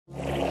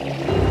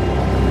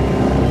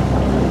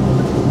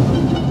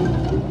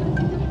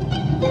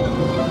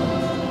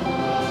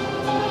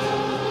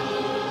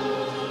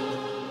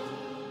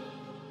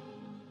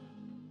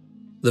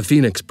The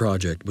Phoenix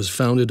Project was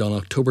founded on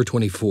October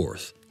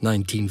 24th,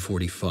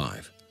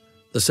 1945.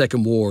 The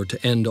Second War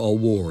to End All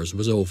Wars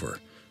was over,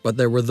 but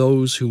there were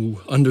those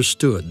who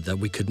understood that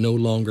we could no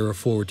longer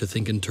afford to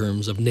think in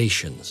terms of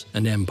nations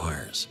and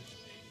empires.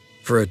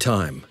 For a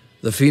time,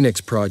 the Phoenix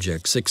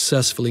Project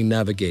successfully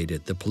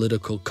navigated the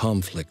political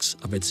conflicts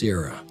of its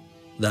era.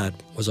 That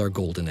was our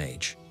golden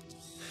age.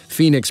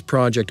 Phoenix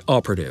Project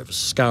operatives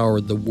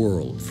scoured the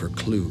world for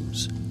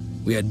clues.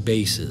 We had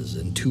bases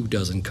in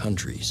 24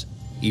 countries.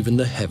 Even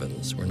the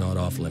heavens were not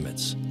off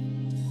limits.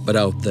 But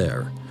out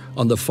there,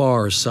 on the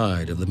far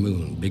side of the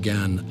moon,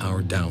 began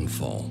our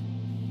downfall.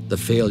 The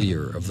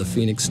failure of the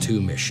Phoenix 2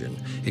 mission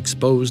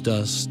exposed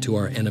us to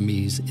our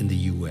enemies in the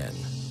UN.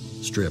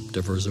 Stripped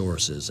of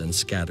resources and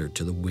scattered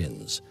to the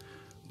winds,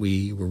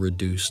 we were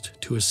reduced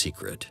to a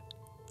secret,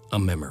 a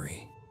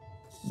memory.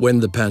 When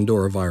the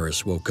Pandora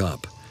virus woke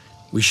up,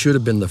 we should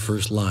have been the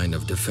first line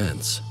of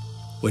defense.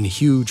 When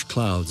huge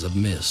clouds of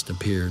mist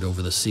appeared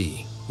over the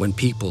sea, when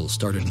people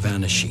started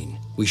vanishing,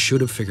 we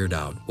should have figured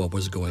out what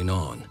was going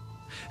on.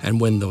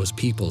 And when those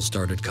people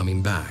started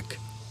coming back,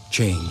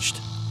 changed,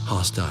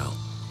 hostile,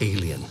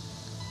 alien,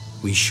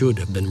 we should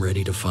have been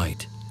ready to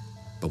fight,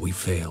 but we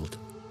failed.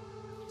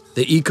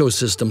 The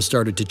ecosystem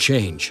started to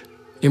change,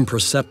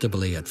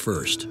 imperceptibly at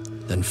first,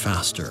 then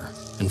faster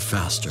and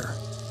faster.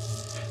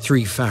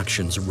 3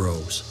 factions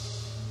arose.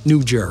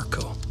 New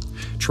Jericho,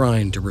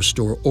 trying to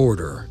restore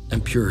order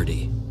and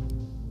purity.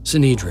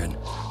 Sanhedrin,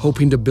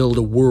 hoping to build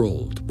a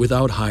world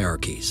without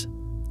hierarchies.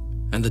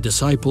 And the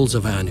disciples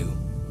of Anu,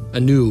 a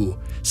new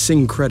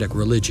syncretic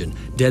religion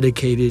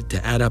dedicated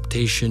to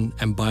adaptation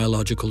and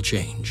biological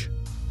change.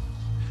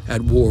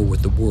 At war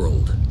with the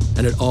world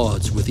and at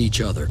odds with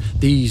each other,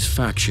 these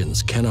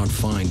factions cannot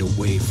find a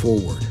way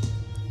forward.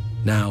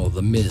 Now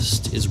the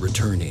mist is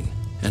returning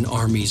and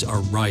armies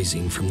are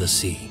rising from the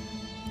sea.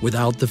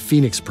 Without the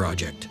Phoenix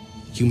Project,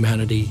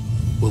 humanity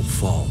will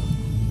fall.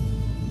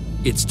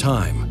 It's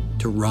time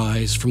to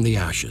rise from the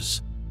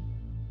ashes.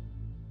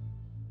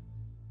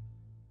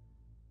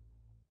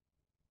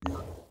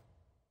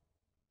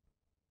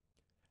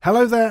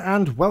 Hello there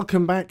and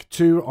welcome back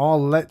to our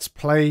Let's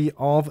Play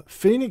of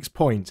Phoenix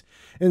Point.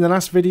 In the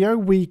last video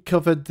we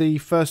covered the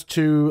first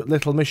 2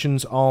 little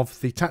missions of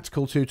the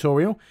tactical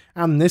tutorial,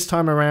 and this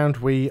time around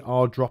we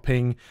are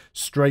dropping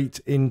straight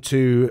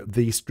into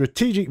the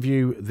strategic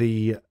view,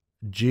 the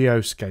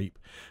Geoscape.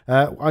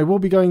 I will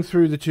be going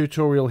through the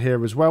tutorial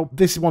here as well.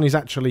 This one is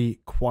actually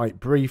quite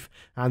brief,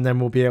 and then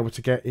we'll be able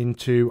to get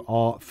into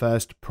our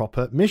first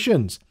proper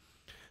missions.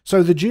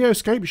 So the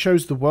Geoscape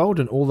shows the world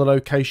and all the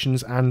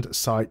locations and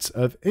sites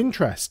of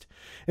interest.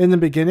 In the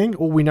beginning,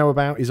 all we know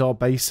about is our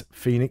base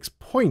Phoenix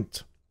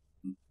Point.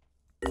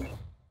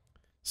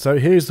 So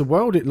here's the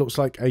world. It looks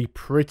like a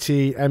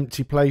pretty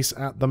empty place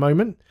at the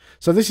moment.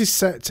 So this is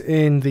set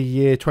in the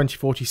year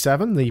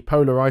 2047. The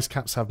polar ice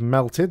caps have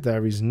melted.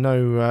 There is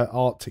no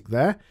Arctic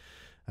there.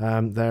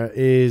 There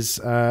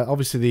is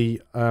obviously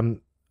the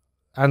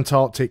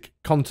Antarctic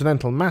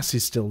continental mass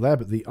is still there,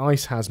 but the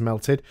ice has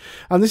melted,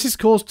 and this has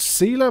caused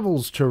sea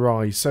levels to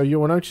rise. So you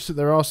will notice that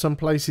there are some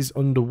places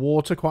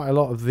underwater. Quite a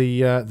lot of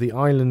the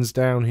islands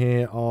down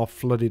here are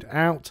flooded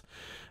out.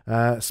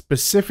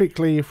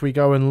 Specifically, if we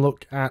go and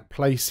look at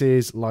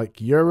places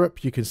like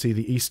Europe, you can see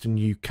the eastern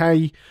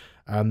UK,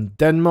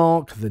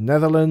 Denmark, the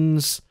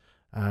Netherlands,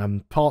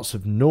 parts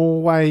of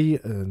Norway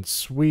and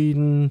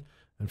Sweden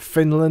and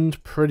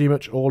Finland, pretty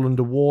much all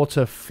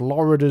underwater.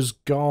 Florida's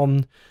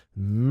gone.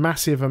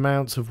 Massive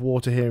amounts of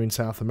water here in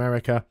South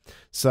America.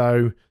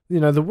 So, you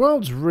know, the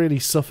world's really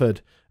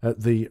suffered at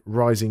the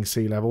rising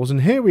sea levels.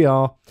 And here we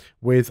are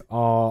with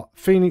our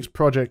Phoenix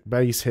Project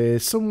base here,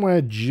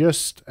 somewhere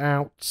just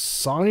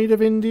outside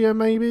of India,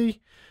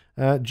 maybe,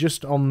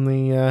 just on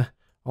the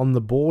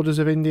borders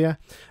of India.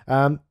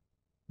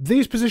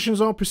 These positions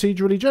are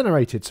procedurally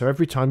generated, so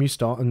every time you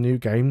start a new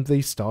game,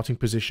 the starting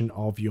position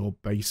of your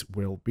base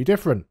will be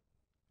different.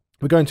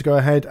 We're going to go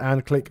ahead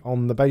and click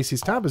on the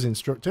Bases tab as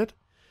instructed.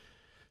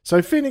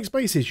 So Phoenix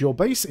Bases, your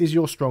base is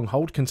your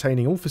stronghold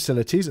containing all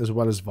facilities as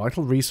well as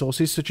vital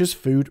resources such as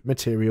food,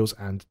 materials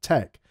and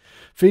tech.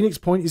 Phoenix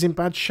Point is in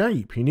bad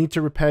shape. You need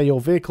to repair your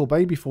vehicle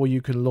bay before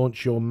you can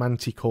launch your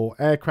Manticore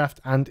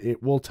aircraft, and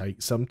it will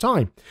take some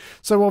time.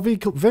 So our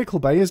vehicle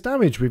bay is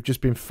damaged. We've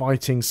just been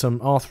fighting some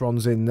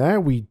Arthrons in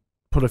there. We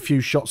put a few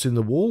shots in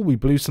the wall. We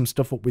blew some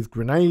stuff up with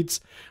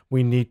grenades.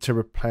 We need to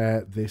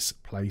repair this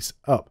place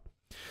up.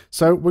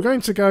 So we're going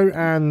to go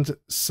and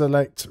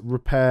select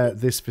repair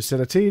this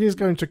facility. It is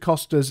going to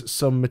cost us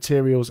some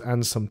materials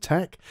and some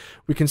tech.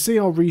 We can see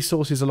our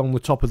resources along the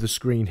top of the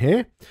screen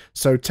here.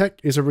 So tech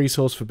is a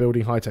resource for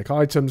building high-tech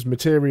items.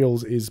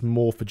 Materials is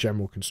more for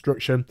general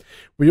construction.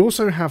 We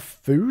also have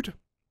food.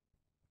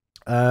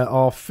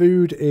 Our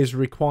food is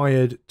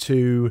required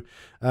to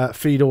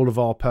feed all of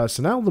our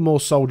personnel. The more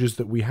soldiers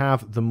that we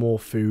have, the more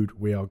food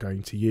we are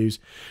going to use.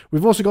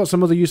 We've also got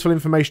some other useful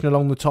information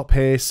along the top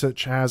here,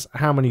 such as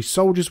how many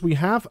soldiers we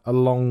have,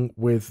 along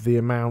with the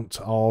amount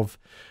of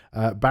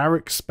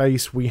barrack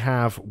space we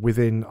have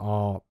within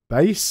our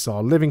base.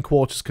 Our living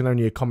quarters can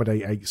only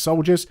accommodate 8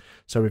 soldiers,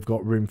 so we've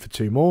got room for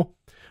 2 more.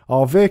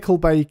 Our vehicle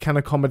bay can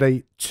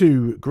accommodate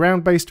 2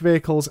 ground-based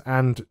vehicles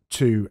and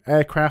 2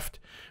 aircraft.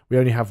 We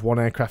only have 1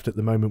 aircraft at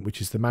the moment,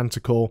 which is the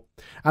Manticore.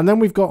 And then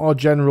we've got our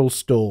general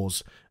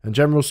stores. And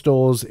general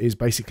stores is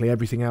basically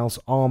everything else: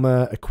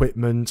 armor,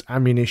 equipment,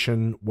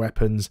 ammunition,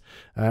 weapons.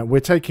 We're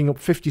taking up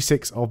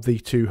 56 of the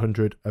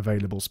 200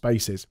 available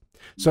spaces.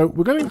 So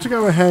we're going to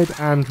go ahead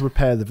and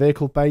repair the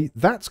vehicle bay.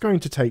 That's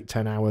going to take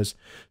 10 hours.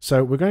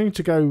 So we're going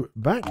to go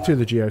back to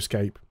the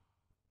Geoscape.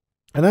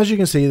 And as you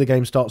can see, the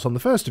game starts on the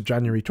 1st of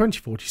January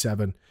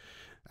 2047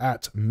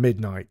 at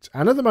midnight.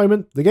 And at the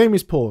moment, the game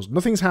is paused.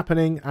 Nothing's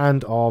happening,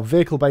 and our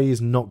vehicle bay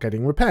is not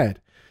getting repaired.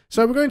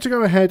 So we're going to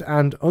go ahead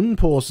and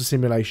unpause the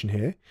simulation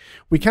here.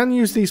 We can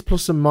use these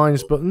plus and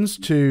minus buttons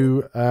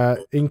to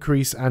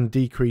increase and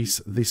decrease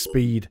the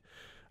speed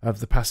of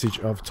the passage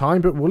of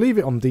time, but we'll leave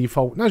it on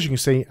default. And as you can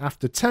see,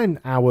 after 10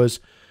 hours,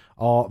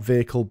 our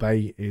vehicle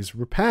bay is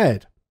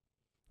repaired.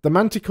 The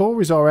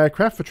Manticore is our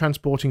aircraft for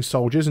transporting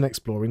soldiers and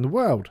exploring the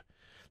world.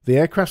 The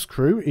aircraft's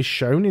crew is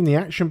shown in the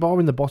action bar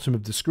in the bottom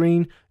of the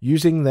screen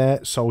using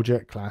their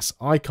soldier class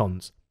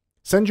icons.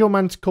 Send your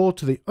Manticore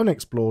to the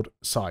unexplored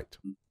site.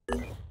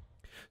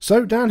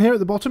 So down here at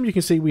the bottom, you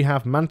can see we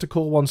have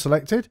Manticore 1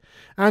 selected,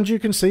 and you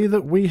can see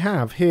that we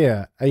have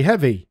here a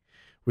heavy,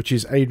 which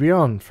is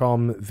Adrian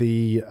from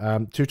the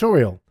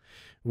tutorial.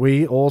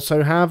 We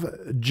also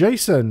have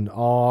Jason,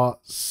 our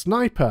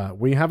sniper.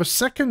 We have a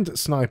second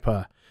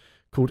sniper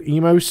called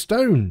Emo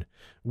Stone.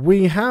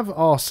 We have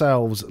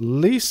ourselves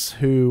Lise,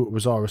 who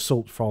was our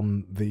assault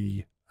from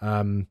the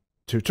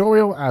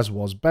tutorial, as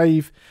was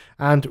Bave.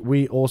 And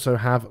we also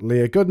have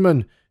Leah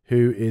Goodman,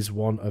 who is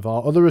one of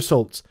our other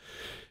assaults.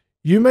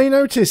 You may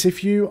notice,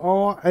 if you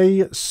are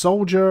a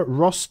soldier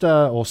roster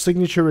or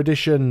signature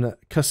edition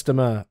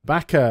customer,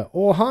 backer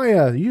or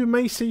higher, you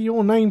may see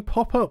your name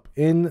pop up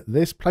in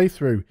this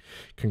playthrough.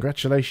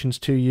 Congratulations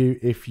to you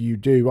if you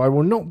do. I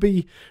will not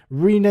be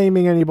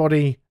renaming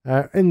anybody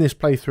in this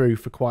playthrough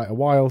for quite a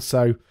while,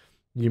 so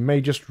you may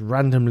just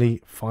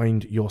randomly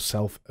find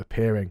yourself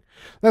appearing.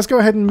 Let's go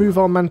ahead and move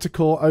our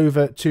Manticore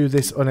over to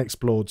this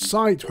unexplored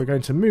site. We're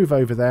going to move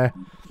over there.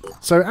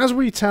 So as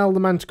we tell the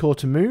Manticore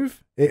to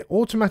move, it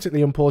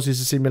automatically unpauses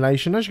the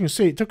simulation. As you can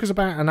see, it took us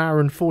about 1 hour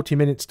and 40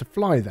 minutes to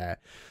fly there.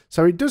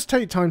 So it does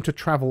take time to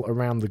travel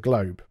around the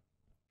globe.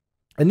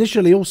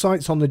 Initially, all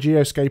sites on the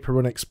Geoscape are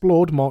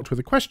unexplored, marked with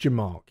a question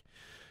mark.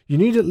 You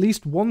need at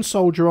least 1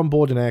 soldier on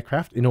board an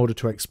aircraft in order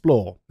to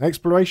explore.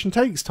 Exploration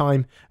takes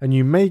time, and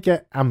you may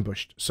get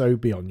ambushed, so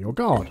be on your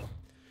guard.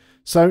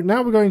 So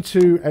now we're going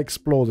to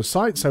explore the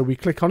site. So we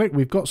click on it.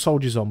 We've got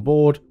soldiers on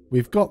board.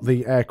 We've got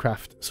the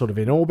aircraft sort of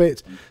in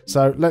orbit.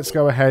 So let's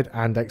go ahead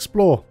and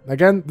explore.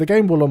 Again, the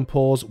game will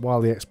unpause while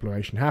the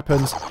exploration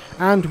happens.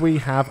 And we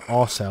have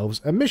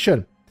ourselves a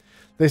mission.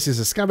 This is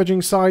a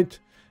scavenging site.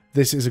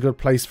 This is a good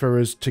place for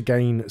us to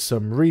gain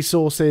some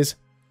resources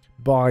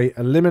by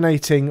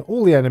eliminating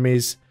all the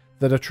enemies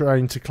that are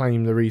trying to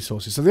claim the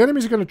resources. So the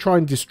enemies are going to try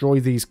and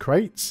destroy these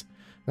crates.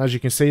 As you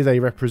can see,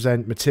 they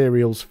represent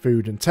materials,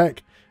 food and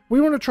tech.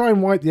 We want to try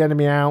and wipe the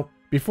enemy out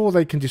before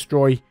they can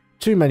destroy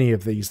too many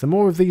of these. The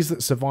more of these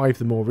that survive,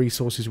 the more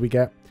resources we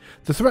get.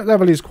 The threat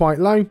level is quite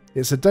low.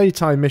 It's a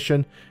daytime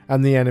mission,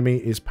 and the enemy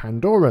is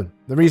Pandoran.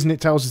 The reason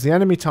it tells us the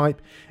enemy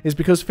type is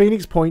because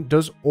Phoenix Point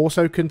does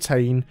also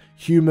contain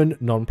human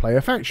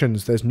non-player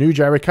factions. There's New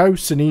Jericho,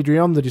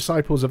 Synedrion, the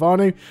Disciples of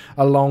Anu,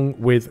 along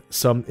with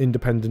some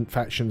independent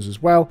factions as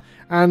well.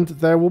 And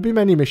there will be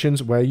many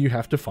missions where you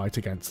have to fight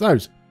against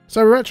those.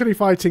 So we're actually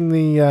fighting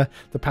the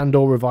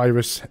Pandora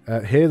virus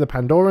here, the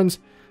Pandorans.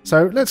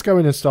 So let's go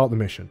in and start the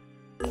mission.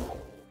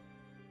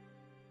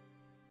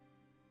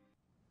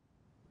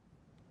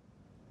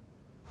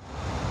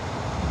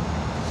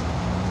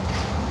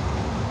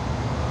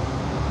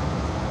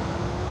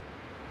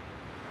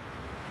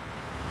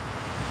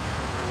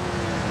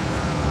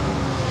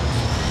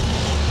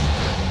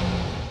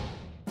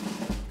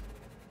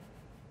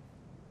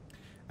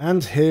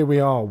 And here we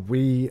are.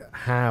 We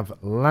have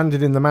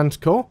landed in the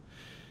Manticore.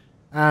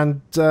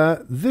 And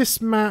this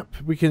map,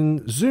 we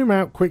can zoom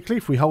out quickly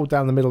if we hold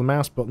down the middle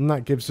mouse button.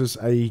 That gives us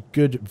a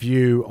good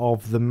view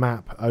of the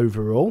map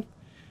overall.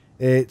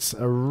 It's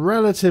a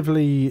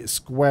relatively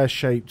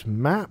square-shaped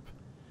map.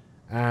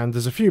 And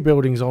there's a few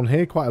buildings on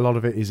here. Quite a lot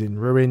of it is in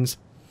ruins.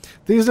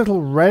 These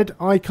little red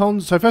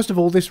icons. So first of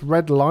all, this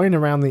red line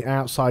around the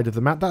outside of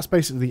the map, that's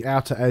basically the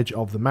outer edge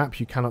of the map.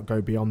 You cannot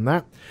go beyond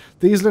that.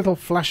 These little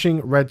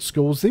flashing red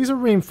skulls, these are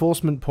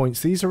reinforcement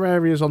points. These are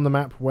areas on the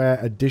map where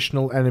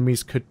additional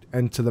enemies could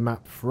enter the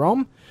map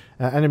from.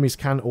 Enemies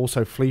can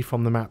also flee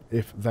from the map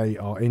if they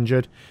are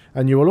injured.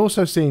 And you will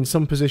also see in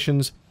some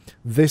positions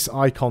this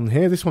icon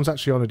here. This one's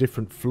actually on a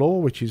different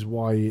floor, which is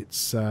why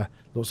it's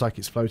looks like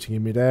it's floating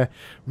in midair.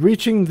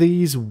 Reaching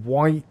these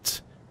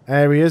white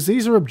areas,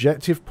 these are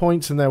objective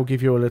points, and they'll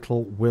give you a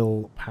little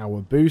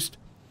willpower boost.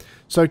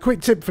 So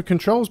quick tip for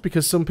controls,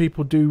 because some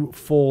people do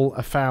fall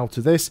afoul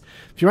to this.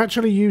 If you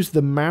actually use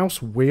the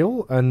mouse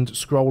wheel and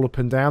scroll up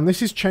and down,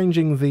 this is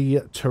changing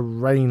the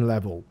terrain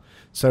level.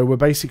 So we're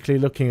basically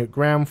looking at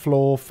ground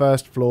floor,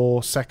 first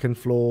floor, second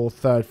floor,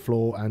 third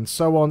floor, and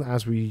so on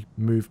as we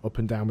move up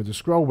and down with the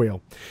scroll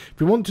wheel.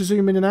 If we want to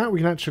zoom in and out, we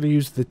can actually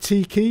use the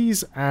T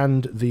keys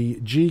and the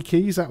G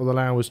keys. That will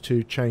allow us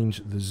to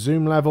change the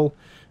zoom level.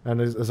 And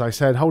as I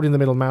said, holding the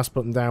middle mouse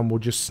button down will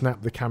just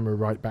snap the camera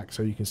right back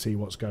so you can see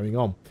what's going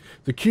on.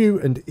 The Q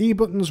and E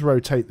buttons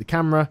rotate the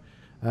camera.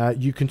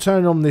 You can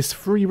turn on this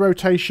free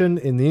rotation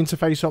in the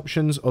interface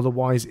options,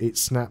 otherwise it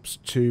snaps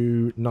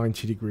to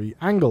 90-degree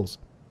angles.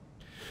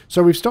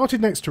 So we've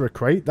started next to a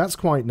crate, that's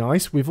quite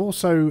nice. We've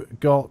also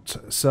got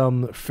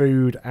some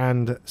food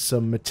and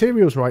some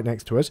materials right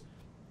next to us.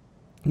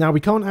 Now we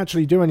can't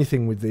actually do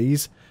anything with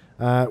these,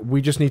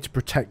 we just need to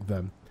protect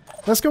them.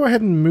 Let's go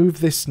ahead and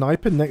move this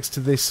sniper next to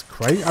this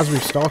crate as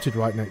we've started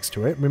right next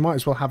to it. We might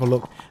as well have a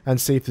look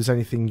and see if there's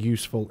anything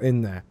useful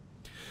in there.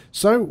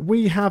 So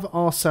we have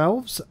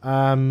ourselves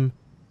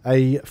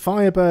a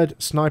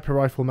Firebird sniper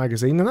rifle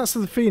magazine, and that's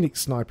the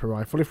Phoenix sniper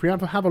rifle. If we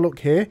have a look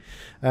here,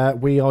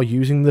 we are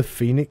using the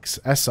Phoenix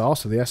SR,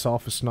 so the SR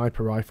for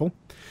sniper rifle.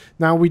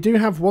 Now we do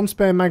have one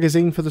spare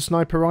magazine for the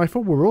sniper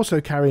rifle. We're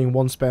also carrying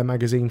one spare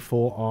magazine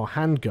for our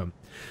handgun.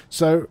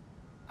 So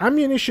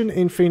ammunition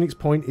in Phoenix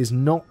Point is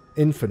not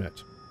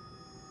infinite.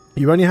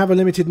 You only have a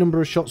limited number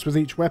of shots with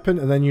each weapon,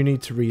 and then you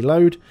need to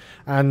reload,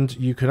 and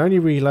you can only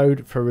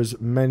reload for as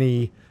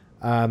many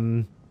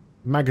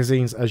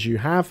magazines as you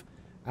have.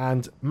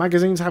 And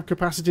magazines have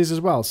capacities as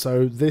well,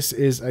 so this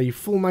is a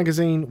full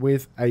magazine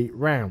with 8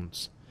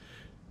 rounds.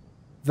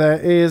 There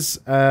is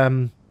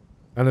an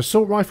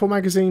assault rifle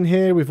magazine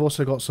here. We've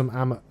also got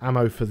some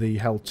ammo for the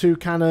Hell 2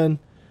 cannon,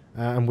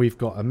 and we've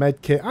got a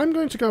med kit. I'm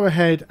going to go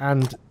ahead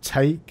and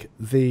take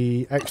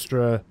the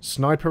extra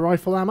sniper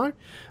rifle ammo.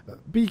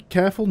 Be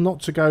careful not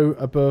to go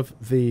above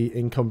the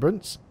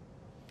encumbrance.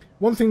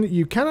 One thing that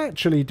you can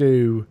actually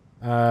do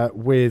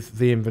with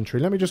the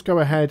inventory. Let me just go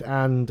ahead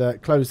and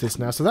close this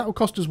now. So that will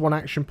cost us 1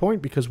 action point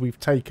because we've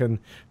taken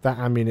that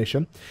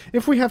ammunition.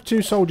 If we have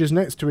 2 soldiers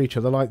next to each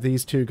other, like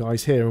these 2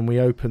 guys here, and we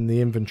open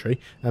the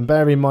inventory, and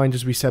bear in mind,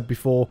 as we said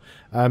before,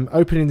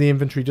 opening the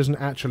inventory doesn't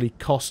actually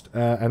cost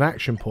an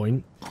action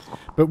point.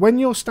 But when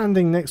you're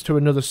standing next to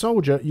another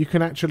soldier, you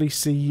can actually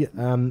see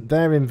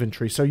their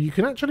inventory. So you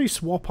can actually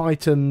swap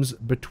items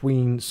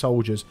between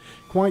soldiers.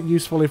 Quite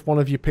useful if one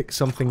of you picks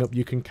something up,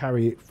 you can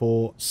carry it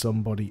for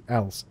somebody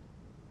else.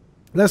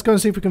 Let's go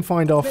and see if we can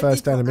find our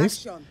first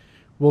enemies.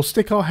 We'll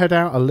stick our head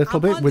out a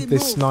little bit with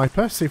this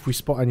sniper, see if we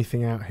spot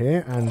anything out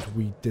here, and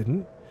we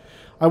didn't.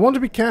 I want to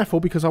be careful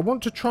because I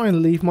want to try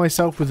and leave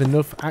myself with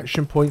enough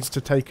action points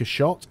to take a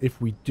shot if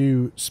we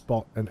do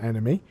spot an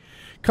enemy.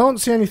 Can't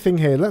see anything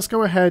here. Let's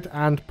go ahead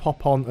and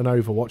pop on an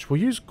overwatch.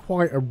 We'll use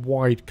quite a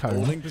wide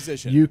cone.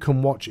 You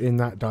can watch in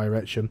that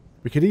direction.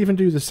 We could even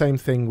do the same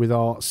thing with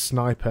our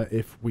sniper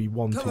if we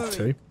wanted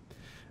to.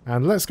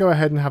 And let's go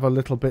ahead and have a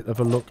little bit of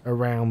a look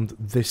around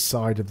this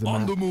side of the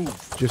map,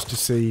 just to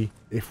see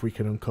if we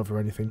can uncover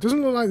anything.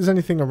 Doesn't look like there's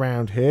anything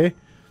around here.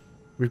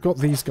 We've got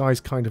these guys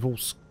kind of all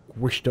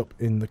squished up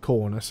in the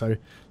corner, so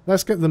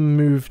let's get them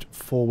moved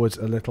forwards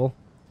a little.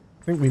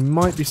 I think we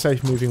might be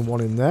safe moving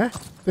one in there.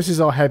 This is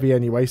our heavy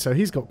anyway, so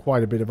he's got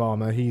quite a bit of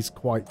armor. He's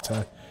quite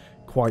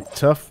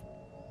tough.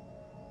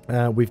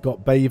 We've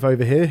got Bave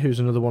over here,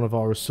 who's another one of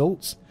our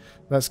assaults.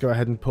 Let's go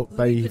ahead and put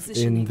Bave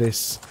in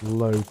this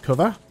low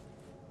cover.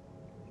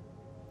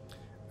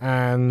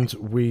 And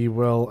we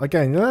will,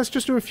 again, let's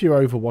just do a few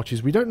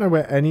overwatches. We don't know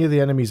where any of the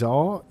enemies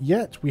are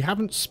yet. We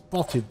haven't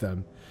spotted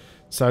them.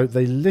 So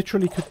they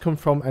literally could come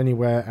from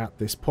anywhere at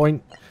this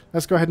point.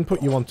 Let's go ahead and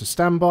put you onto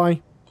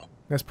standby.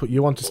 Let's put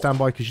you onto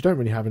standby because you don't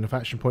really have enough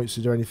action points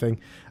to do anything.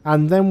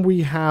 And then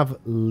we have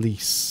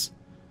Lise.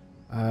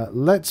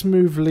 Let's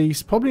move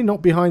Lise. Probably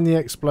not behind the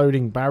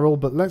exploding barrel,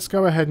 but let's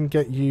go ahead and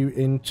get you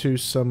into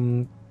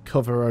some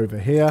cover over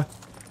here.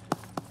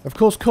 Of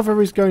course,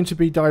 cover is going to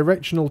be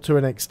directional to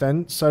an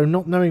extent, so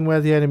not knowing where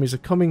the enemies are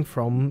coming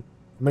from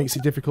makes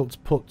it difficult to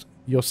put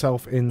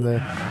yourself in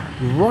the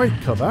right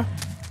cover.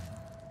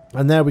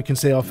 And there we can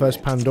see our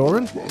first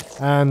Pandoran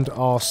and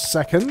our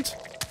second.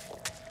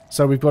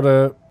 So we've got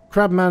a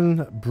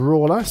Crabman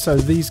Brawler, so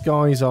these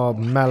guys are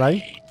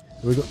melee.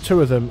 We've got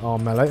 2 of them are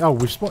melee. Oh,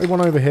 we've spotted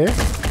one over here.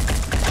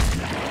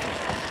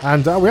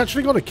 And we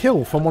actually got a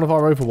kill from one of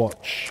our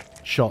Overwatch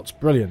shots.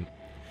 Brilliant.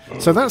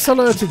 So that's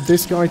alerted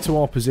this guy to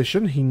our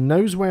position. He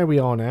knows where we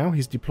are now.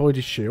 He's deployed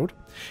his shield.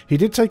 He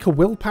did take a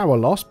willpower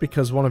loss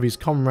because one of his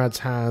comrades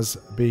has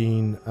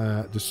been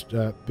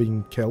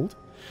killed.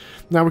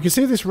 Now we can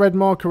see this red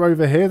marker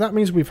over here. That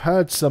means we've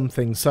heard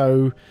something.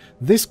 So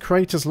this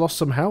crate has lost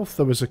some health.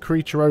 There was a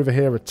creature over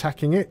here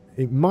attacking it.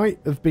 It might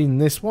have been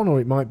this one or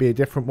it might be a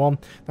different one.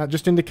 That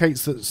just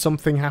indicates that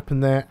something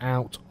happened there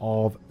out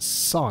of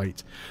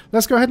sight.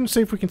 Let's go ahead and see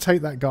if we can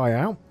take that guy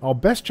out. Our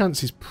best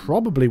chance is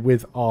probably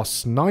with our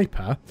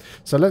sniper.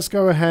 So let's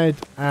go ahead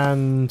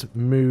and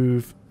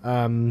move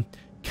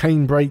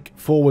Canebrake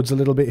forwards a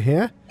little bit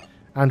here.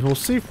 And we'll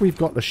see if we've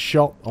got a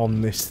shot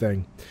on this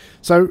thing.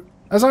 So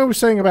as I was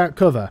saying about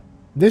cover,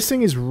 this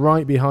thing is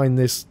right behind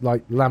this,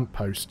 like,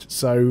 lamppost,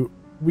 so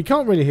we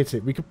can't really hit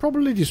it. We could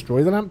probably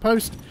destroy the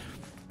lamppost,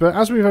 but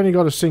as we've only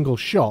got a single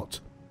shot,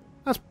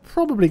 that's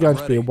probably going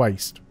to be a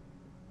waste.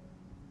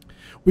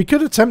 We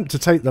could attempt to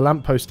take the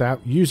lamppost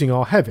out using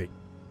our heavy.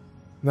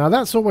 Now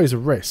that's always a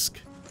risk,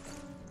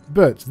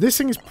 but this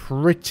thing is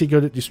pretty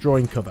good at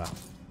destroying cover.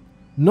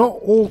 Not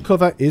all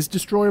cover is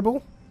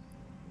destroyable.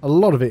 A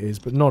lot of it is,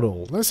 but not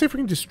all. Let's see if we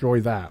can destroy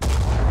that.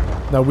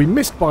 No, we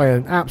missed by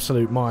an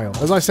absolute mile.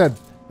 As I said,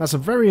 that's a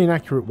very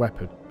inaccurate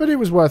weapon, but it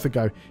was worth a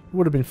go. It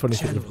would have been fun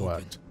if it had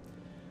worked.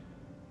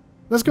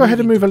 Let's go ahead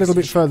and move a little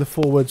bit further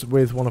forwards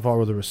with one of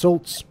our other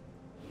assaults.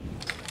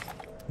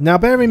 Now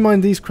bear in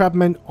mind these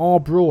crabmen are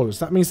brawlers.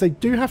 That means they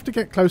do have to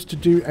get close to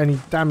do any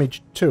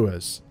damage to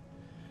us.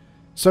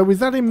 So with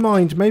that in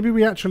mind, maybe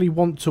we actually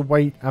want to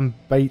wait and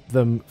bait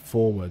them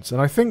forwards. And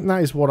I think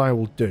that is what I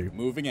will do.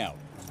 Moving out.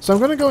 So I'm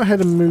going to go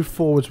ahead and move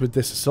forwards with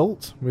this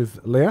assault with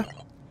Leah.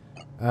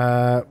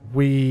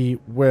 We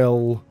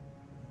will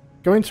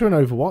go into an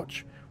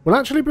overwatch. We'll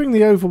actually bring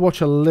the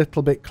overwatch a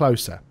little bit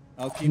closer.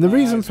 And the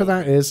reason for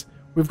that is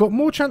we've got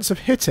more chance of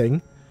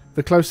hitting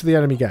the closer the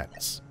enemy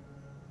gets.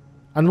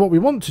 And what we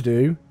want to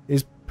do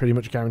is pretty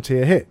much guarantee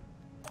a hit.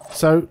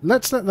 So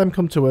let's let them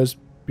come to us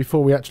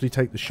before we actually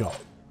take the shot.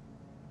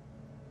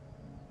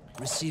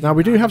 Now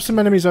we do have some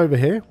enemies over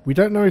here. We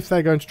don't know if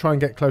they're going to try and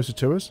get closer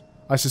to us.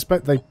 I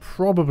suspect they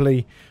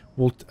probably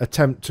will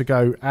attempt to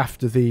go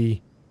after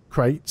the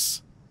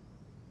crates.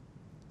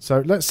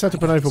 So let's set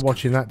up an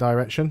overwatch in that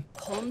direction.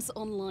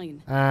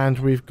 And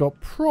we've got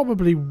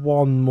probably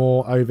one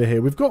more over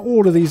here. We've got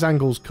all of these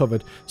angles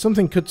covered.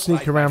 Something could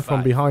sneak around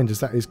from behind us.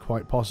 That is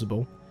quite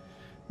possible.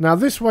 Now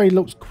this way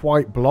looks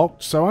quite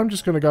blocked. So I'm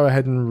just going to go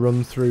ahead and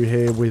run through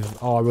here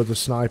with our other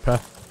sniper.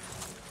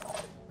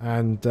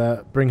 And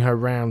bring her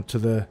round to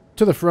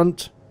the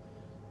front.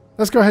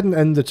 Let's go ahead and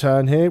end the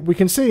turn here. We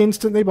can see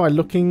instantly by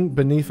looking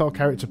beneath our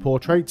character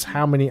portraits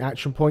how many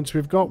action points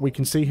we've got. We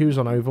can see who's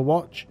on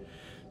Overwatch.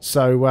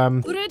 So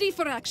ready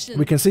for action.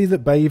 We can see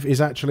that Bave is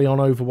actually on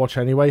Overwatch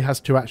anyway, has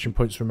 2 action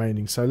points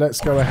remaining. So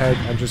let's go ahead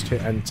and just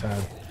hit end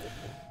turn.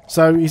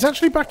 So he's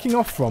actually backing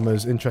off from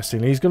us,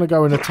 interestingly. He's going to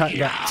go and attack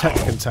that tech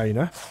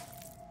container.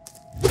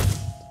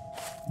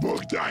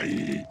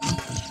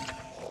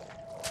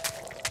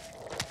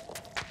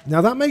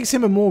 Now that makes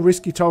him a more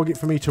risky target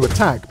for me to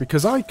attack,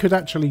 because I could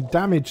actually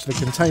damage the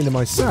container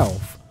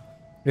myself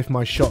if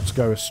my shots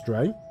go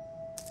astray.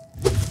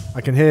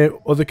 I can hear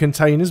other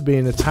containers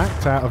being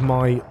attacked out of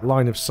my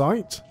line of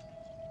sight.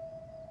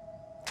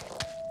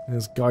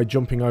 There's a guy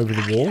jumping over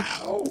the wall.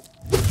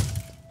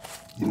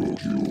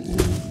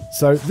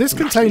 So this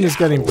container's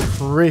getting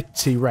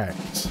pretty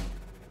wrecked.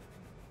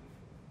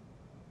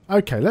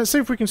 Okay, let's see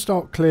if we can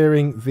start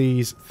clearing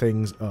these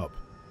things up.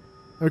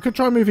 We could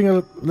try moving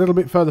a little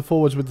bit further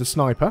forwards with the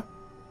sniper.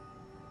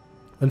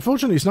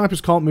 Unfortunately,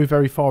 snipers can't move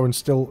very far and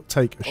still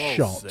take a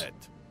shot. Set.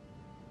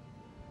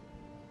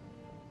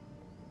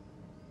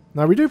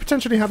 Now, we do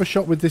potentially have a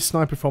shot with this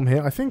sniper from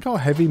here. I think our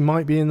heavy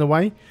might be in the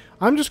way.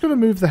 I'm just going to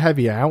move the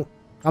heavy out.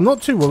 I'm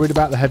not too worried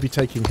about the heavy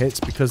taking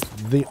hits because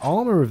the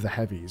armor of the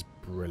heavy is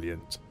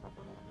brilliant.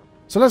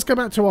 So let's go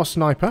back to our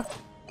sniper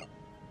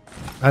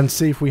and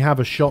see if we have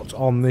a shot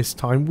on this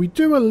time. We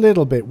do a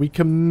little bit. We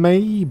can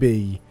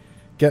maybe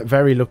get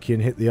very lucky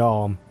and hit the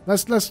arm.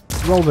 Let's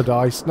roll the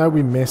dice. No,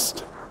 we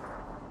missed.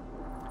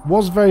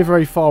 Was very,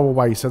 very far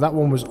away, so that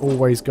one was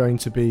always going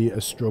to be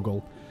a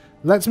struggle.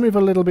 Let's move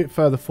a little bit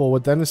further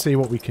forward then and see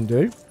what we can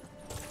do.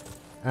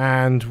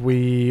 And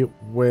we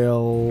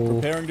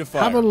will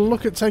have a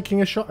look at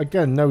taking a shot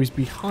again. No, he's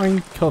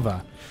behind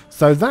cover.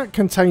 So that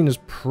container's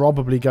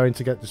probably going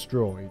to get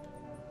destroyed.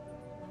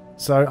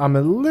 So I'm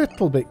a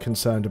little bit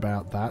concerned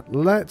about that.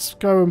 Let's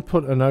go and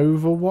put an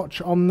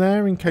overwatch on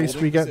there in case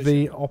we get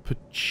the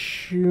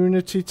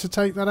opportunity to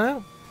take that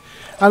out.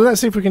 And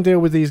let's see if we can deal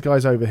with these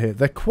guys over here.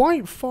 They're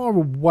quite far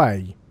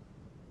away.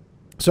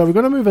 So we're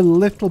going to move a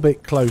little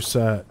bit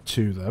closer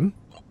to them.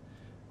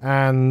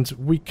 And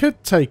we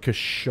could take a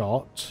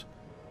shot.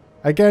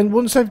 Again,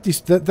 once they're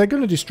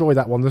going to destroy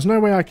that one. There's no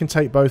way I can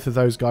take both of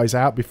those guys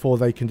out before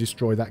they can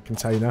destroy that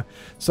container.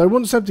 So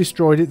once they've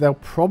destroyed it, they'll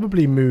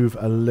probably move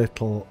a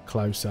little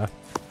closer.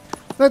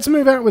 Let's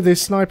move out with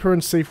this sniper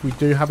and see if we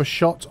do have a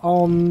shot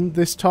on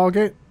this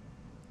target.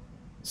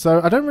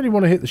 So I don't really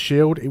want to hit the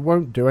shield. It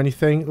won't do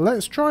anything.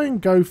 Let's try and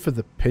go for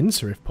the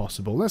pincer if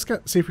possible. Let's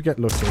see if we get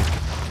lucky.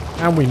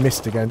 And we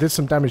missed again. Did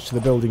some damage to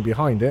the building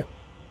behind it.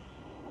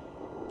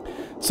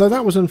 So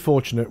that was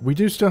unfortunate. We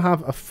do still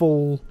have a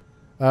full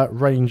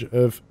range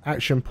of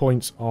action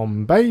points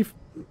on Bave.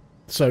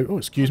 So, oh,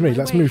 excuse me,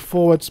 let's move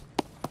forwards.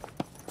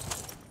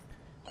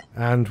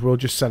 And we'll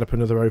just set up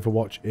another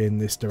overwatch in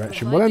this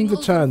direction. We'll end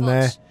the turn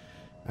there,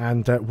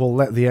 and we'll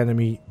let the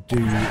enemy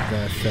do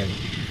their thing.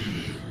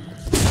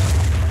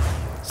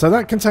 So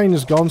that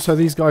container's gone, so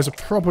these guys are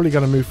probably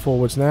going to move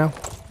forwards now,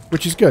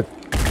 which is good.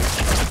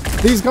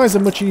 These guys are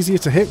much easier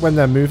to hit when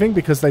they're moving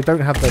because they don't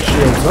have their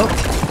shields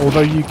up,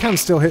 although you can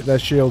still hit their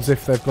shields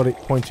if they've got it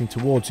pointing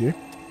towards you.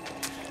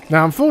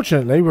 Now,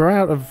 unfortunately, we're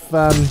out of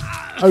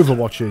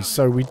overwatches,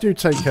 so we do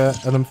take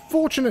an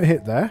unfortunate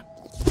hit there.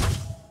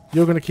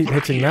 You're going to keep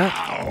hitting that.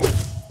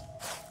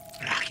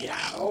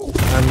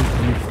 And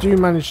you do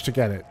manage to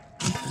get it.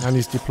 And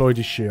he's deployed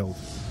his shield.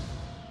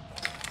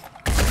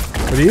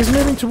 But he is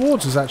moving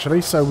towards us,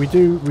 actually, so we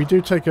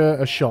do take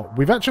a shot.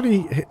 We've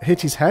actually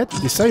hit his head,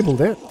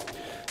 disabled it.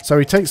 So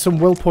he takes some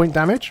will point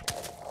damage.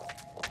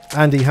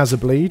 And he has a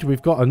bleed.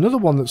 We've got another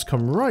one that's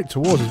come right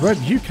towards us. Red,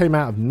 you came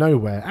out of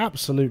nowhere.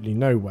 Absolutely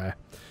nowhere.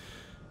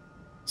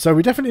 So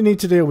we definitely need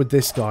to deal with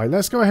this guy.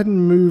 Let's go ahead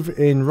and move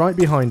in right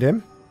behind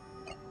him.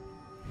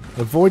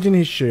 Avoiding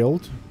his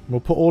shield. We'll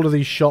put all of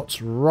these shots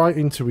right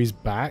into his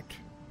back.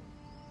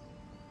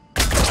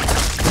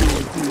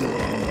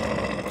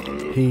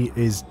 He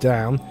is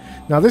down.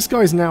 Now this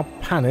guy's now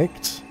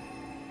panicked.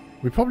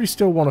 We probably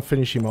still want to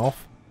finish him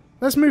off.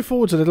 Let's move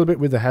forwards a little bit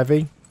with the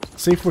heavy.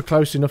 See if we're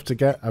close enough to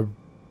get a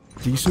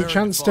decent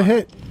chance to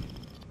hit.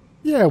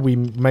 Yeah, we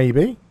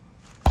maybe.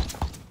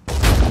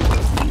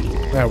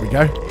 There we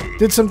go.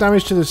 Did some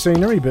damage to the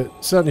scenery,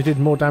 but certainly did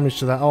more damage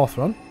to that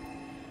Arthron.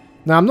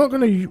 Now, I'm not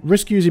going to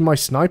risk using my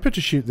sniper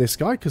to shoot this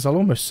guy, because I'll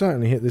almost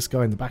certainly hit this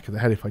guy in the back of the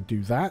head if I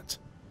do that.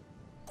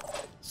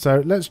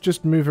 So, let's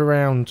just move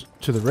around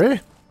to the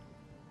rear.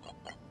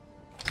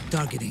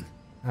 Targeting.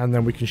 And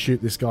then we can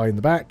shoot this guy in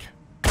the back.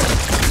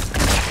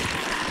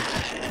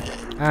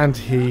 And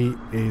he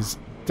is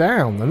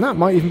down. And that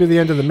might even be the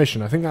end of the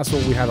mission. I think that's all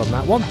we had on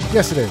that one.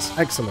 Yes, it is.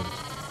 Excellent.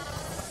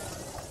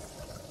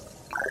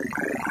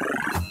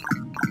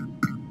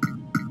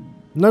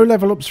 No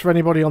level ups for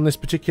anybody on this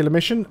particular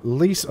mission.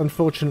 Lise,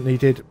 unfortunately,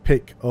 did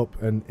pick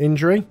up an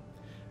injury.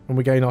 And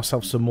we gain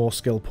ourselves some more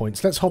skill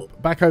points. Let's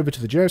hop back over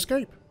to the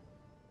Geoscape.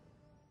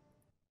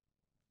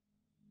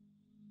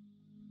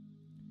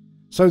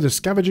 So the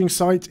scavenging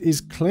site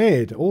is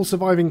cleared. All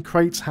surviving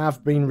crates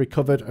have been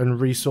recovered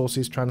and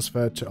resources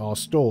transferred to our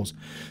stores.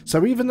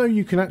 So even though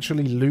you can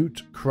actually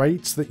loot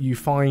crates that you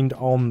find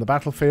on the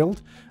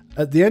battlefield,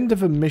 at the end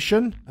of a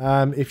mission,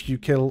 if you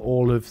kill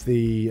all of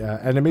the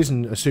enemies,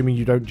 and assuming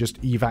you don't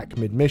just evac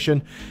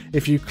mid-mission,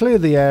 if you clear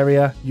the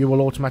area, you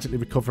will automatically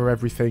recover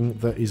everything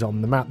that is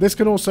on the map. This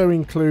can also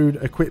include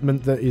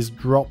equipment that is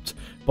dropped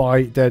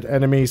by dead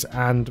enemies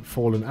and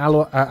fallen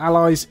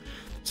allies.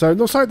 So it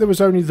looks like there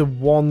was only the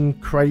one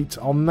crate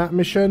on that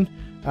mission.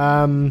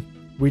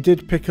 We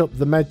did pick up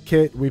the med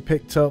kit. We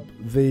picked up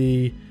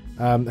the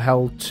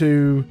Hell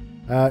 2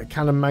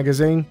 cannon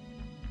magazine.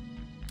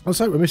 Looks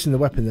like we're missing the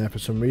weapon there for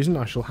some reason.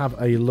 I shall have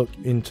a look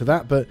into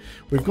that. But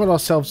we've got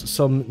ourselves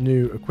some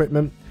new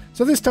equipment.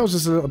 So this tells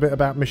us a little bit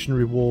about mission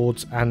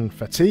rewards and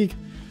fatigue.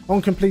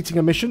 On completing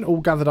a mission,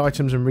 all gathered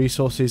items and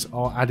resources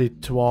are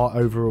added to our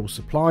overall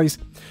supplies.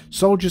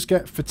 Soldiers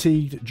get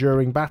fatigued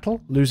during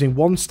battle, losing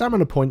 1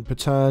 stamina point per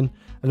turn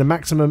and a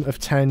maximum of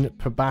 10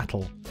 per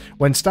battle.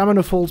 When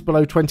stamina falls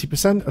below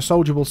 20%, a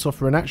soldier will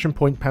suffer an action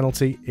point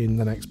penalty in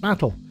the next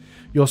battle.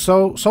 Your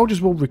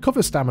soldiers will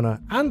recover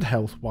stamina and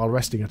health while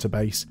resting at a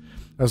base,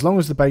 as long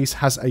as the base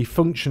has a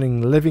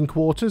functioning living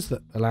quarters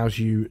that allows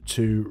you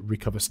to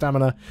recover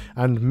stamina,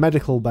 and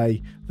medical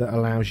bay that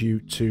allows you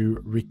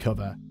to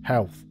recover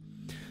health.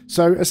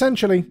 So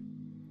essentially,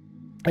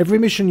 every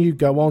mission you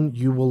go on,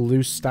 you will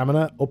lose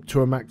stamina up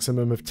to a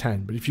maximum of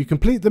 10. But if you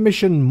complete the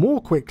mission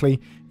more quickly,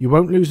 you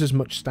won't lose as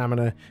much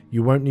stamina,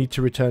 you won't need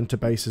to return to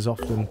base as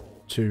often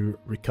to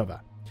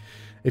recover.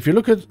 If you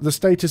look at the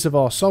status of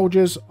our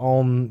soldiers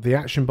on the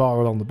action bar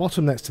along the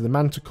bottom next to the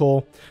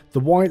manticore, the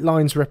white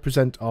lines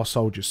represent our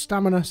soldiers'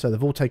 stamina, so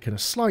they've all taken a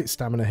slight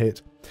stamina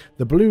hit.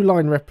 The blue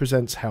line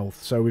represents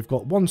health, so we've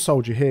got one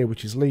soldier here,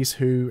 which is Lise,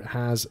 who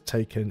has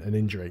taken an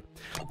injury.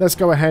 Let's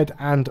go ahead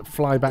and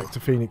fly back to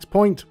Phoenix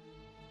Point.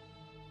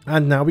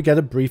 And now we get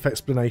a brief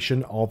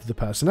explanation of the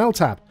personnel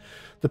tab.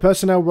 The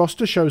personnel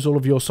roster shows all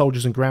of your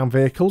soldiers and ground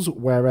vehicles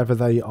wherever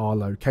they are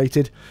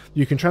located.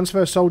 You can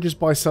transfer soldiers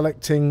by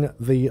selecting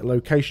the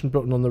location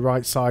button on the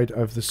right side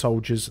of the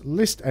soldiers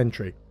list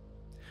entry.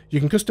 You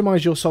can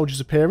customize your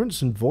soldier's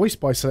appearance and voice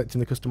by selecting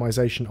the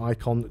customization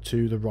icon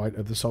to the right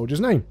of the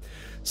soldier's name.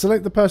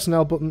 Select the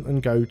personnel button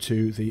and go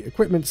to the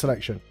equipment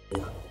selection.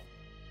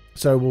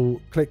 So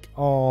we'll click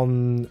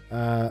on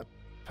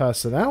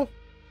personnel.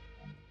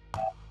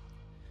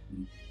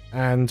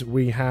 And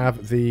we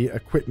have the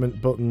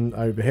equipment button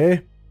over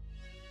here.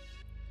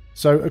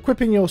 So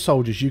equipping your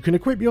soldiers. You can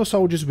equip your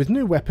soldiers with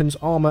new weapons,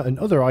 armor and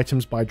other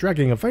items by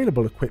dragging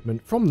available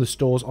equipment from the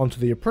stores onto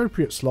the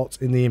appropriate slots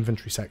in the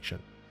inventory section.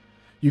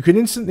 You can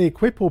instantly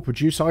equip or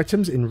produce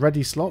items in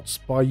ready slots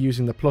by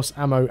using the plus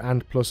ammo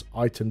and plus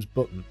items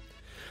button.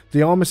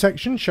 The armor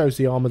section shows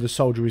the armor the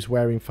soldier is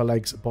wearing for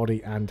legs,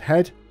 body and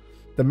head.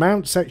 The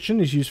mount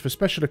section is used for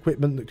special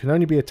equipment that can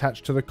only be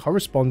attached to the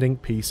corresponding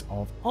piece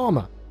of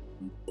armor.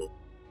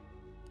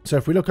 So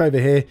if we look over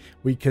here,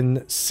 we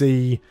can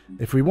see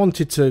if we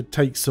wanted to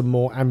take some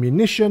more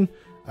ammunition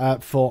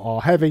for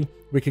our heavy,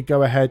 we could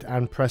go ahead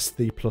and press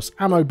the plus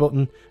ammo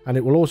button and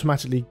it will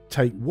automatically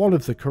take one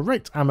of the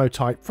correct ammo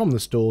type from the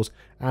stores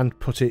and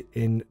put it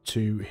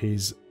into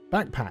his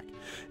backpack.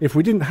 If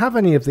we didn't have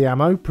any of the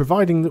ammo,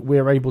 providing that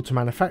we're able to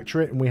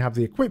manufacture it and we have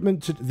the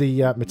equipment,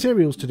 the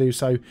materials to do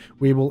so,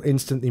 we will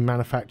instantly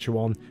manufacture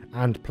one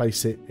and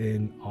place it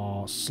in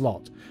our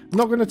slot. I'm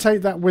not going to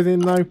take that with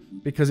him though,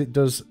 because it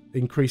does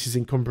increase his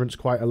encumbrance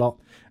quite a lot,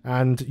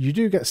 and you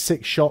do get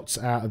 6 shots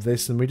out of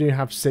this, and we do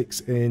have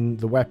 6 in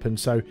the weapon,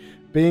 so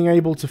being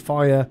able to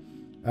fire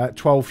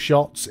 12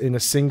 shots in a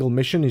single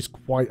mission is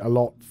quite a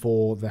lot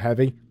for the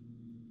heavy.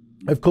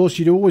 Of course,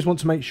 you do always want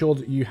to make sure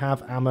that you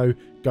have ammo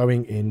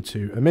going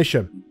into a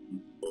mission.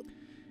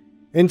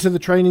 Into the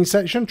training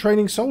section,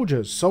 training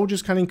soldiers.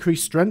 Soldiers can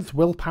increase strength,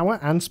 willpower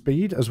and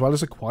speed, as well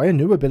as acquire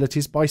new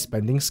abilities by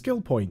spending skill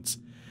points.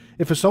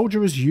 If a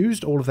soldier has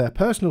used all of their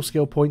personal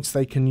skill points,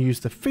 they can use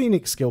the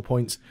Phoenix skill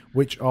points,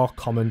 which are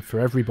common for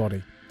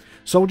everybody.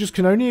 Soldiers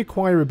can only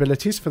acquire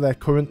abilities for their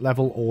current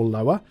level or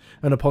lower,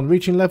 and upon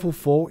reaching level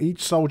 4,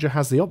 each soldier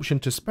has the option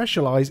to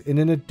specialise in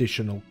an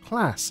additional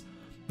class.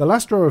 The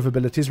last row of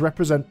abilities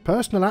represent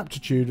personal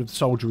aptitude the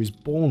soldier is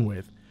born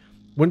with.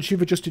 Once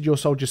you've adjusted your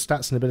soldier's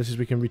stats and abilities,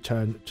 we can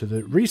return to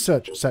the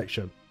research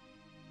section.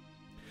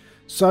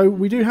 So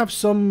we do have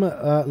some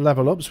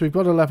level ups. We've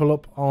got a level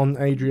up on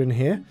Adrian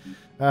here.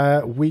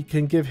 We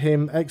can give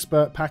him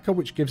Expert Packer,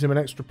 which gives him an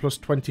extra plus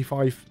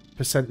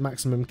 25%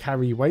 maximum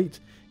carry weight.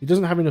 He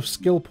doesn't have enough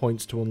skill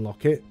points to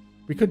unlock it.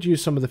 We could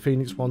use some of the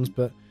Phoenix ones,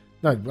 but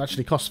no, it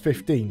actually costs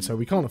 15, so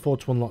we can't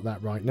afford to unlock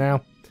that right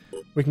now.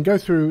 We can go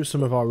through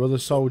some of our other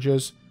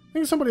soldiers. I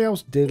think somebody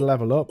else did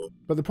level up,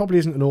 but there probably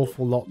isn't an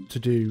awful lot to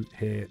do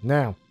here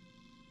now.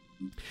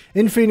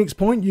 In Phoenix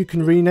Point, you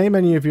can rename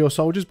any of your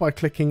soldiers by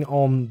clicking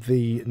on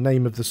the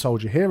name of the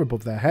soldier here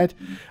above their head,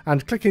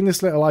 and clicking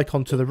this little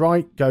icon to the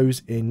right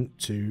goes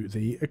into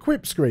the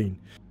equip screen.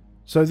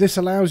 So this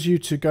allows you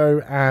to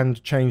go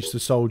and change the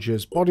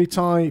soldier's body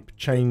type,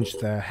 change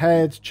their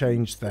head,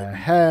 change their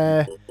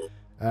hair,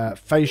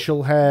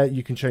 facial hair.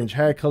 You can change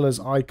hair colors,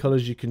 eye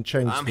colors. You can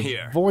change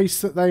the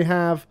voice that they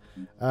have.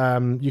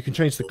 You can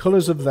change the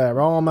colors of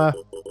their armor.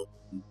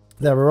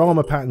 There are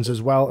armor patterns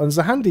as well, and there's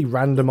a handy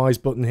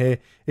randomize button here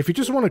if you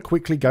just want to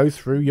quickly go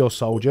through your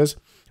soldiers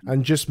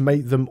and just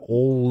make them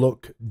all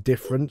look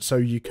different, so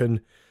you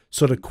can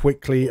sort of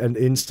quickly and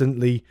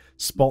instantly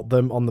spot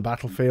them on the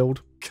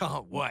battlefield.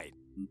 Can't wait.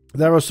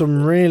 There are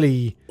some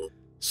really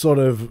sort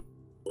of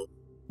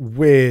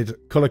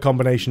weird color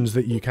combinations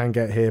that you can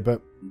get here,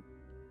 but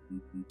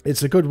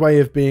it's a good way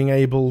of being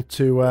able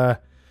to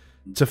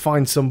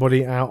find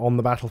somebody out on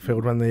the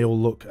battlefield when they all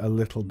look a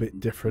little bit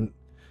different.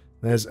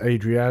 There's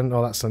Adrian.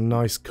 Oh, that's a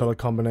nice color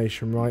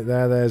combination right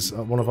there. There's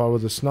one of our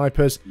other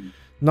snipers.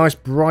 Nice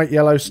bright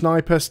yellow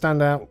sniper,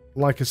 stand out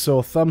like a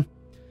sore thumb.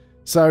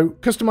 So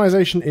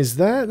customization is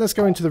there. Let's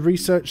go into the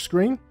research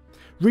screen.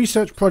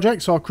 Research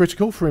projects are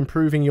critical for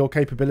improving your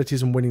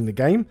capabilities and winning the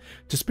game.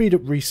 To speed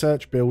up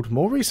research, build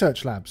more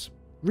research labs.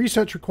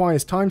 Research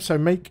requires time, so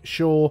make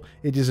sure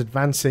it is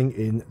advancing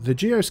in the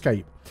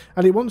Geoscape.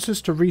 And it wants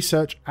us to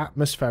research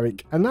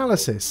atmospheric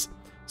analysis.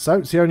 So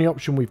it's the only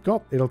option we've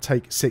got. It'll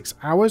take 6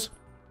 hours.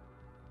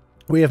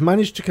 We have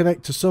managed to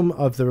connect to some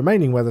of the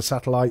remaining weather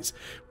satellites.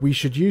 We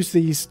should use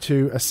these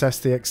to assess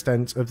the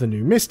extent of the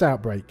new mist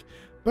outbreak.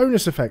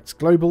 Bonus effects,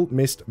 global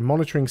mist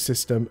monitoring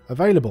system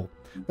available.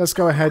 Let's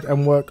go ahead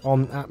and work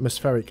on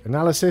atmospheric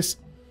analysis.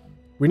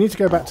 We need to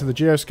go back to the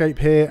Geoscape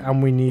here,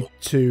 and we need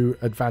to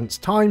advance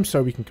time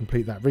so we can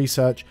complete that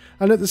research.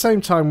 And at the same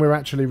time, we're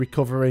actually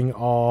recovering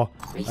our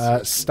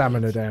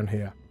stamina down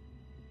here.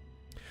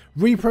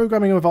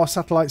 Reprogramming of our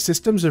satellite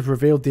systems have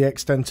revealed the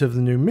extent of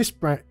the new mist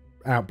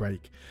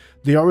outbreak.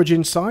 The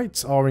origin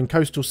sites are in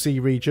coastal sea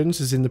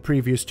regions as in the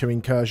previous 2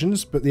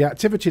 incursions, but the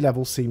activity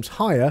level seems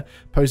higher,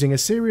 posing a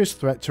serious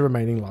threat to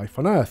remaining life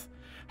on Earth.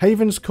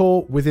 Havens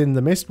core within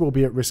the mist will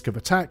be at risk of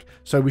attack,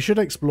 so we should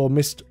explore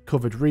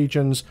mist-covered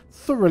regions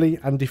thoroughly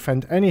and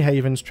defend any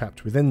havens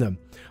trapped within them.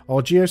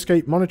 Our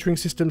Geoscape monitoring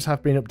systems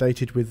have been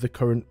updated with the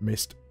current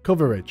mist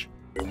coverage.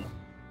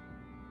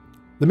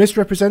 The mist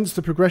represents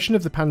the progression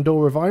of the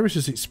Pandora virus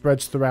as it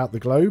spreads throughout the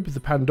globe. The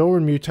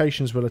Pandoran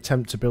mutations will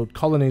attempt to build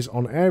colonies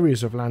on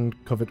areas of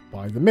land covered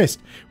by the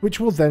mist, which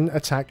will then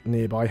attack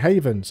nearby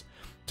havens.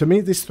 To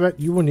meet this threat,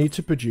 you will need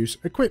to produce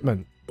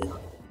equipment.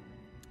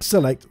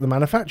 Select the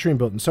manufacturing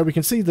button. So we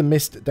can see the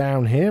mist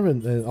down here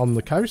on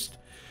the coast.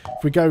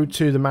 If we go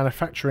to the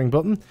manufacturing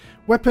button,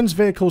 weapons,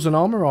 vehicles and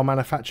armour are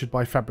manufactured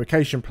by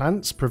fabrication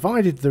plants,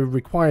 provided the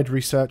required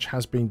research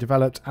has been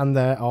developed and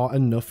there are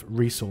enough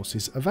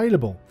resources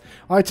available.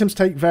 Items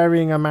take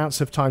varying amounts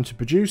of time to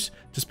produce.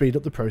 To speed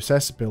up the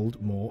process,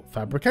 build more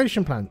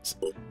fabrication plants.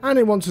 And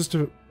it wants us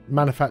to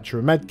manufacture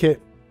a medkit,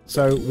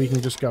 so we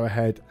can just go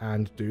ahead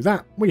and do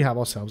that. We have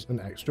ourselves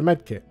an extra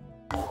medkit.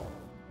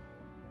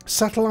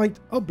 Satellite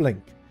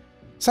uplink.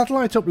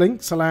 Satellite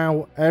uplinks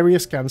allow area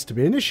scans to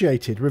be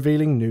initiated,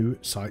 revealing new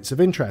sites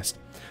of interest.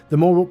 The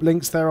more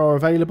uplinks there are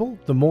available,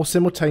 the more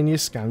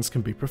simultaneous scans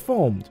can be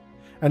performed.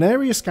 An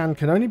area scan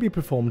can only be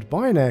performed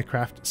by an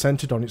aircraft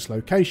centered on its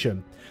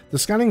location. The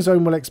scanning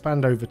zone will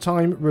expand over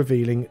time,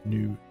 revealing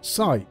new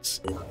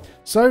sites.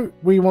 So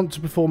we want to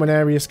perform an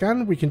area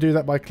scan. We can do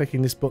that by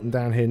clicking this button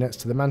down here next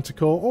to the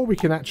Manticore, or we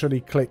can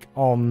actually click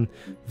on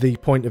the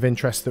point of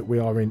interest that we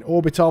are in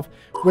orbit of.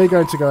 We're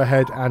going to go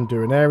ahead and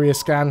do an area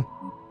scan.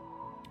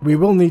 We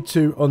will need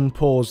to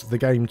unpause the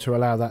game to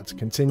allow that to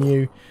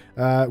continue.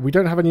 We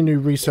don't have any new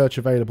research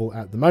available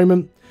at the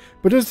moment,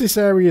 but as this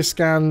area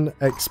scan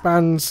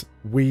expands,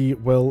 we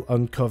will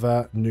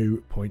uncover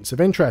new points of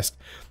interest.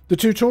 The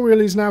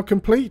tutorial is now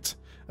complete.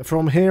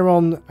 From here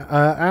on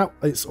out,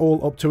 it's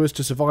all up to us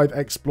to survive,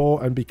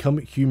 explore, and become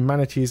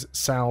humanity's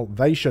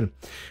salvation.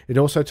 It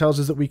also tells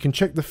us that we can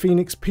check the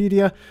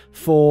Phoenixpedia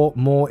for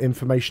more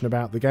information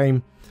about the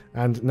game.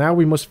 And now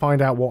we must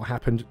find out what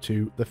happened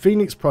to the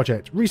Phoenix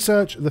project.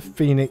 Research the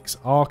Phoenix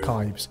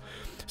archives.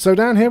 So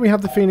down here we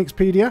have the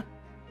Phoenixpedia.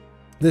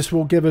 This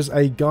will give us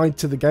a guide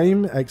to the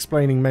game,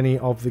 explaining many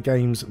of the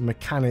game's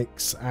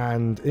mechanics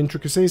and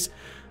intricacies.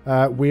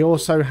 We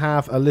also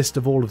have a list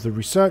of all of the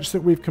research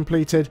that we've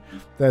completed.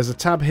 There's a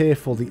tab here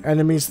for the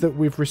enemies that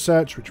we've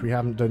researched, which we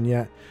haven't done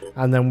yet.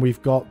 And then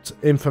we've got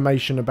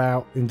information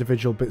about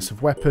individual bits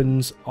of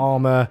weapons,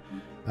 armor,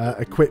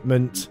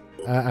 equipment,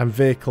 and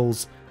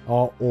vehicles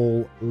are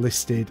all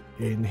listed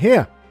in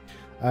here.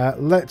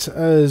 Let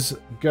us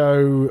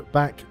go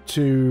back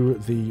to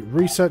the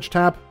research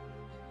tab.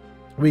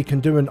 We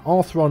can do an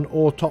Arthron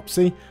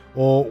autopsy,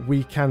 or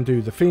we can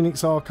do the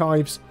Phoenix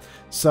archives.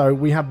 So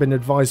we have been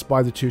advised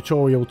by the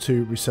tutorial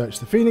to research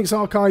the Phoenix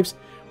archives.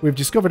 We've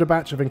discovered a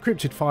batch of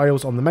encrypted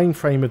files on the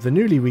mainframe of the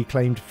newly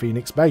reclaimed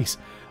Phoenix base.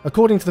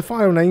 According to the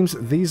file names,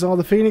 these are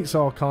the Phoenix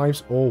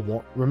archives, or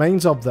what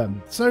remains of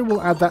them. So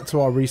we'll add that to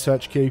our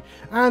research queue,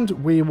 and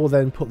we will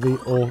then put the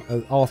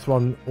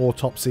Arthron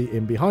autopsy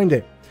in behind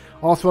it.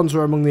 Arthrons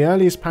are among the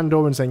earliest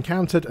Pandorans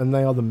encountered, and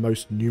they are the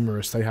most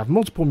numerous. They have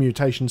multiple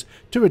mutations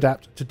to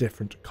adapt to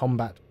different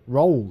combat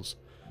roles.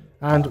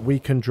 And we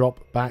can drop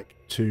back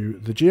to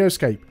the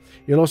Geoscape.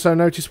 You'll also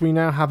notice we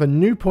now have a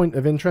new point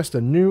of interest,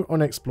 a new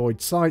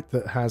unexplored site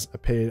that has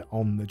appeared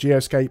on the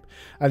Geoscape.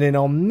 And in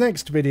our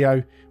next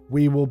video,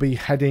 we will be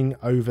heading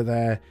over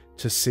there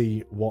to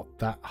see what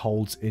that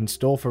holds in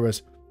store for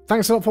us.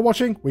 Thanks a lot for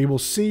watching. We will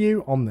see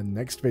you on the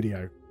next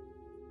video.